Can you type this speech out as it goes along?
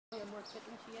more fit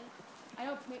than she is. I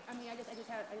don't. I mean, I just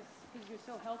think you're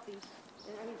so healthy,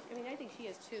 and I mean, I think she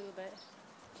is too. But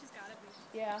She's gotta be.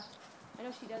 yeah, I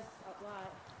know she does a lot.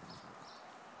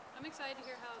 I'm excited to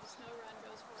hear how the snow run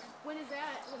goes for her. When is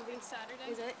that? It's Saturday.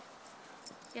 Is it?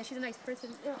 Yeah, she's a nice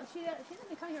person. You know, she hasn't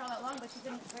been coming here all that long, but she's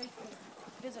been great to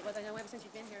visit with. I know ever since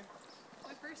she's been here.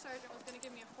 My first sergeant was going to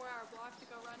give me a 4-hour block to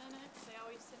go run in it, because they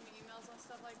always send me emails on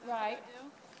stuff like that Right. that I do.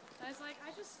 And I was like, I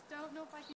just don't know if I can